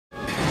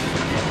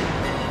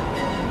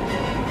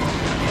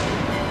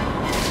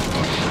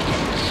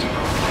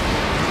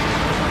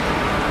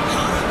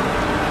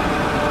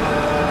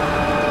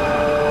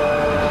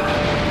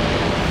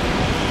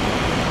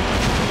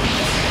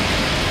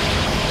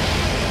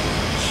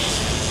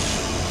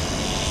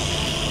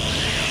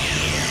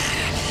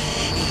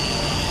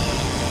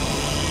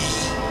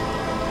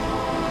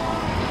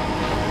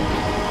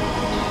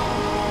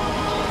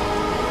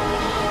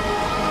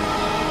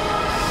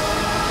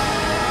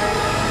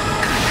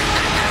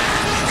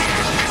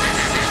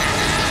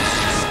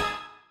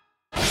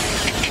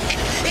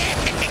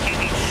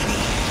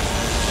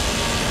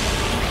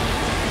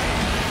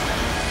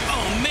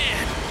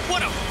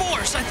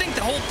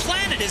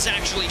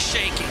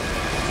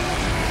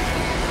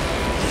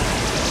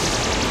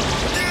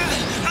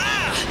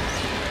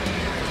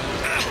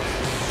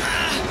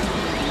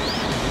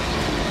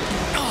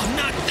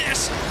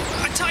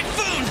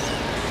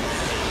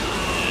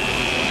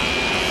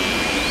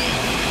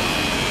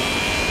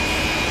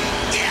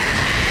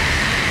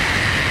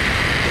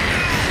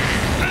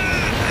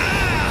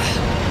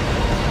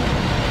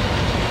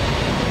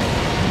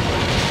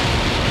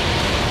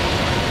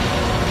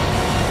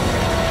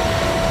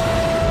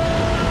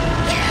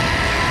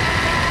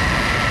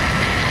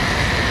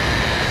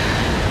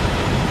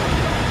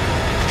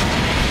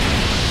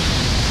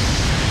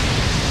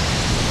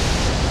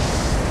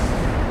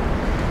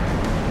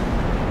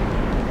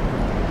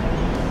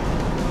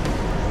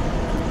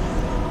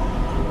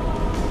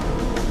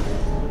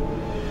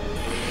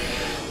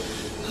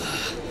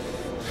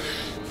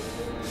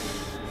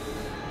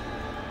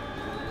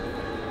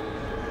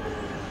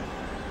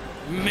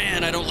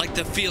I don't like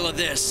the feel of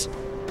this.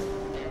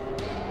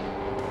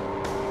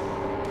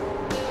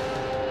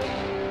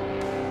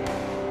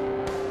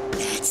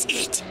 That's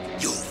it.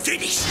 You're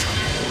finished.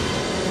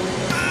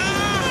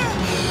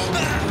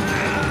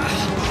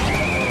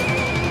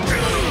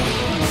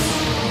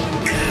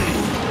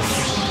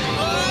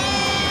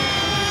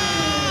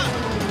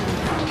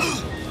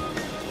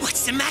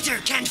 What's the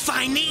matter? Can't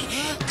find me?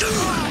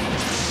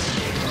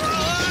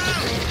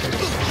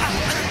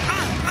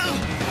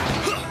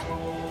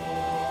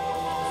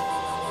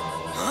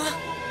 Huh?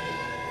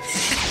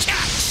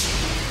 Catch!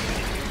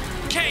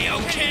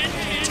 Kaioken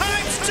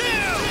 ×2!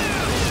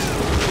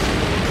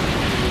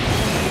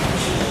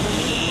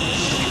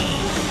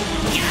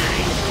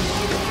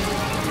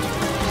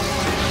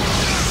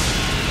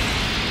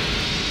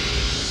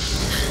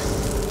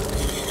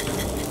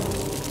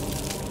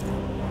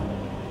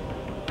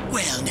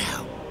 Well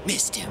now,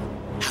 missed him.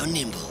 How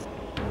nimble.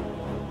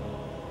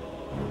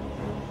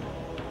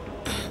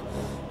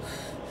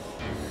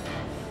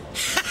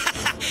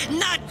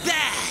 Not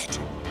bad!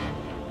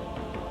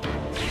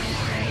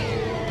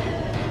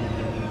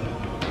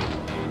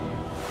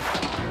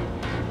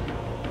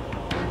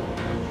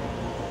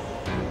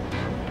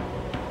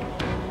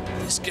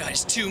 This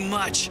guy's too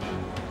much.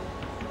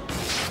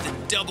 If the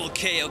double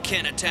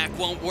Kaioken attack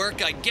won't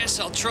work, I guess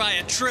I'll try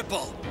a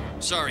triple.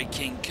 Sorry,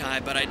 King Kai,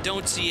 but I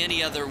don't see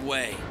any other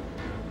way.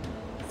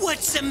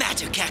 What's the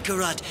matter,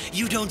 Kakarot?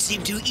 You don't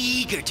seem too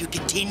eager to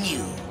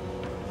continue.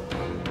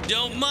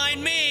 Don't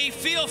mind me.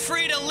 Feel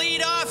free to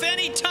lead off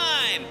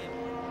anytime.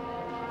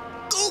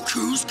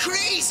 Goku's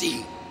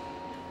crazy!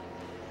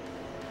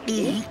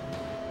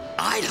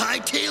 I'd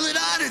hightail it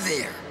out of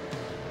there.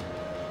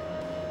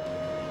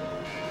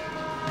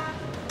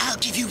 I'll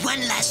give you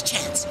one last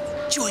chance.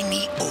 Join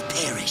me or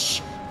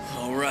perish.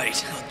 All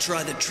right, I'll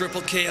try the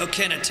triple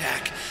Kaioken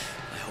attack.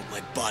 I hope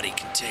my body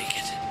can take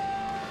it.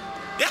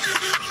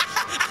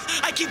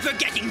 I keep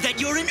forgetting that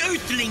you're an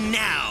Earthling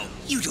now.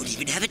 You don't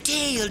even have a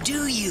tail,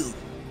 do you?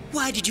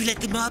 Why did you let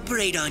them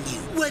operate on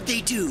you? What'd they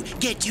do?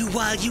 Get you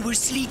while you were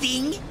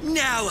sleeping?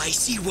 Now I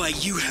see why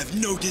you have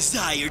no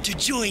desire to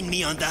join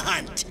me on the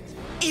hunt.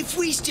 If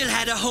we still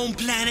had a home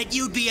planet,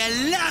 you'd be a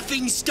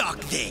laughingstock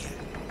there.